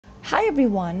Hi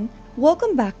everyone,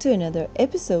 welcome back to another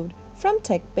episode from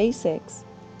Tech Basics.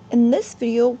 In this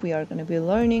video, we are going to be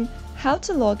learning how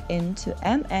to log into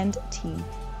M&T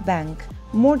Bank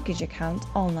Mortgage account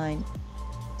online.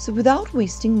 So without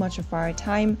wasting much of our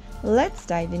time, let's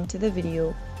dive into the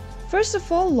video. First of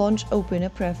all, open a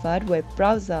preferred web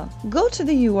browser. Go to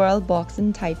the URL box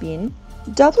and type in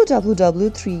www.mtb.com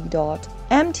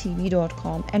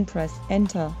and press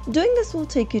enter. Doing this will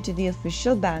take you to the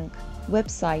official bank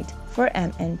website for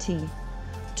M&T.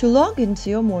 To log into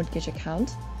your mortgage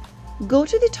account, go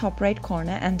to the top right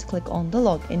corner and click on the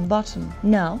login button.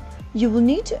 Now, you will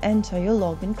need to enter your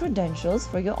login credentials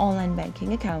for your online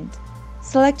banking account.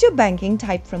 Select your banking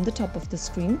type from the top of the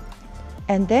screen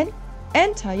and then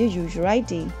enter your user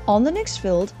ID. On the next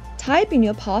field, type in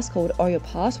your passcode or your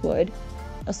password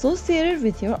associated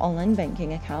with your online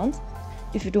banking account.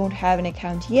 If you don't have an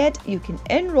account yet, you can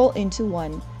enroll into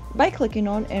one by clicking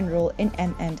on Enroll in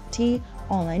M&T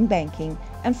Online Banking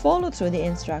and follow through the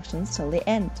instructions till the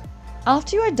end.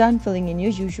 After you are done filling in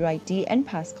your user ID and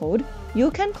passcode,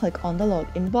 you can click on the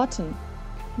Login button.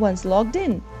 Once logged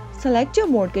in, select your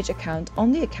mortgage account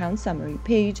on the account summary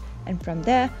page, and from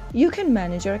there, you can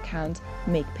manage your account,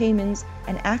 make payments,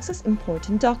 and access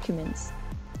important documents.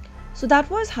 So that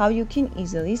was how you can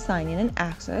easily sign in and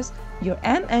access your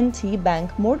M&T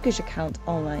Bank Mortgage account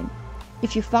online.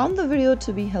 If you found the video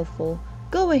to be helpful,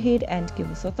 go ahead and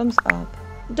give us a thumbs up.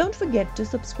 Don't forget to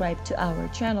subscribe to our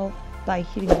channel by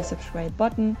hitting the subscribe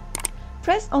button.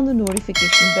 Press on the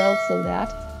notification bell so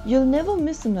that you'll never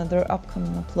miss another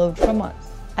upcoming upload from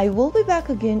us. I will be back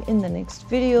again in the next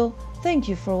video. Thank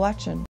you for watching.